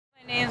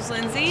name's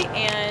Lindsay,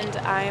 and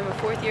I am a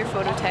fourth-year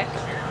phototech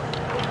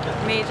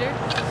major.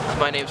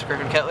 My name's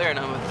Griffin Kettler, and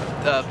I'm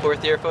a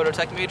fourth-year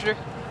phototech major.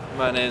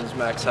 My name's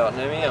Max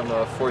Houtenemy. I'm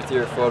a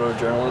fourth-year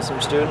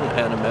photojournalism student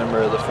and a member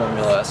of the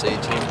Formula SAE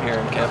Team here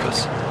on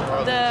campus.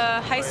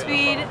 The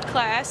high-speed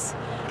class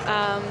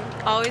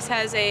always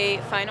has a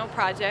final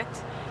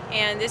project,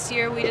 and this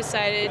year we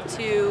decided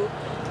to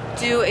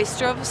do a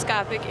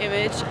stroboscopic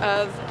image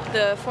of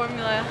the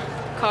Formula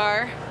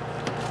car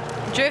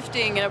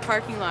drifting in a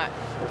parking lot.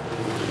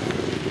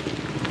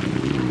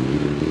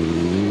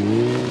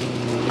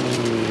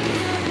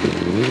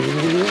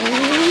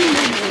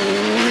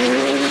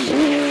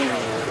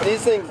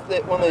 These things,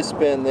 when they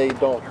spin, they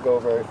don't go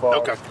very far.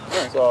 Okay. All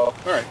right. So, all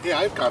right. Yeah,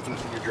 I have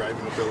confidence in your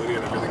driving ability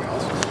and everything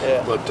else.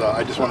 Yeah. But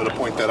I just wanted to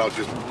point that out,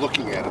 just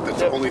looking at it. That's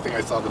the only thing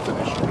I saw that's an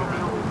issue.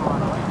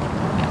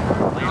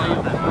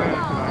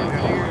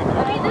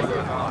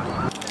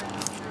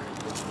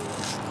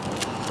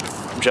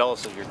 I'm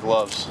jealous of your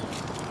gloves.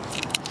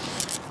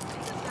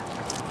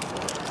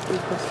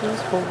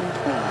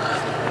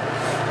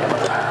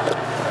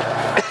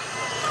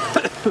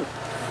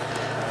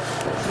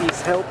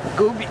 please help,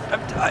 Gooby,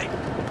 I'm tight.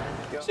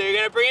 So you're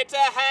gonna bring it to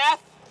a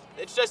half.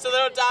 It's just a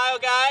little dial,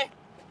 guy.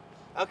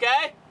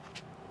 Okay?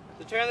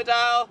 So turn the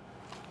dial,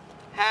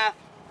 half.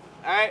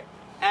 All right?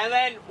 And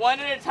then one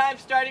at a time,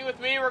 starting with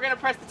me, we're gonna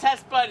press the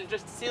test button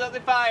just to see that they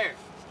fire.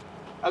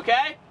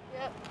 Okay?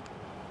 Yep.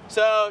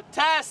 So,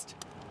 test.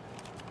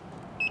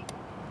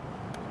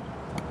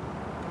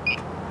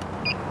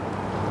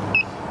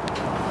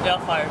 They all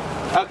fired.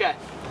 Okay.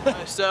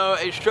 So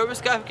a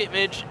stroboscopic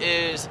image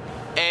is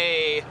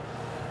a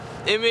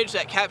image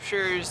that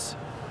captures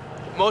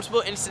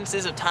multiple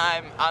instances of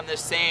time on the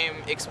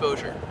same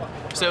exposure.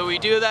 So we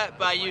do that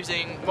by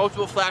using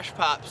multiple flash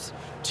pops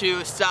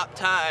to stop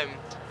time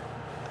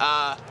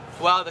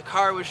while the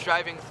car was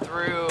driving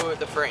through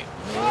the frame.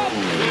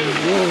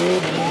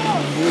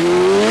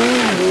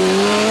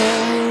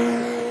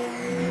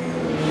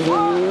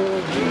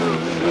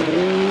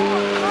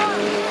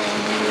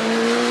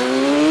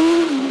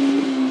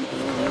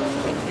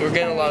 We're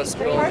getting a lot of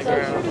spill on the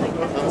ground.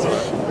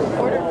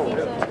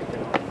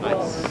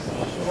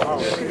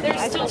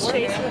 There's still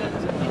space.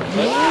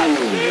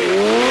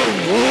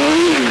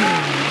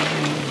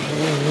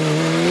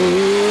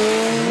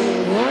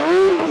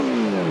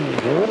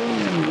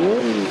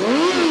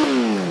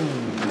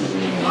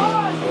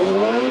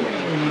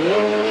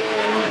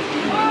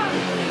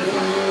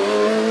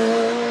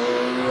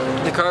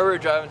 The car we were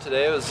driving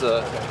today was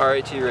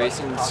RIT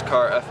Racing's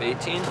car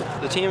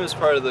F18. The team is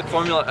part of the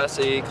Formula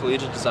SAE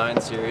Collegiate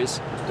Design Series.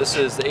 This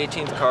is the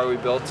 18th car we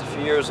built. It's a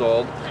few years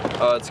old.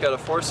 It's got a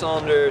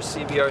 4-cylinder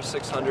CBR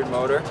 600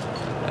 motor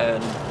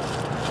and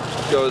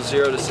goes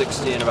 0 to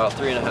 60 in about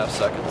 3.5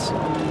 seconds.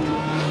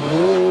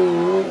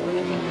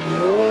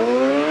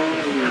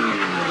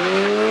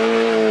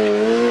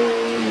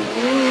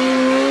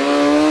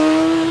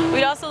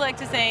 We'd also like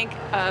to thank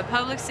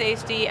Public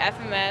Safety,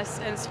 FMS,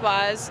 and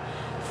SPAS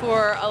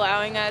for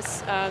allowing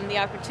us the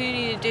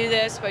opportunity to do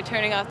this by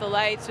turning off the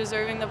lights,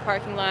 reserving the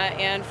parking lot,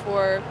 and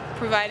for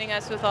providing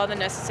us with all the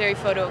necessary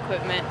photo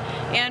equipment,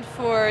 and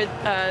for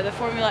the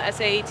Formula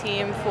SAE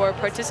team for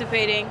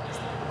participating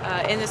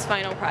in this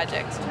final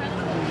project.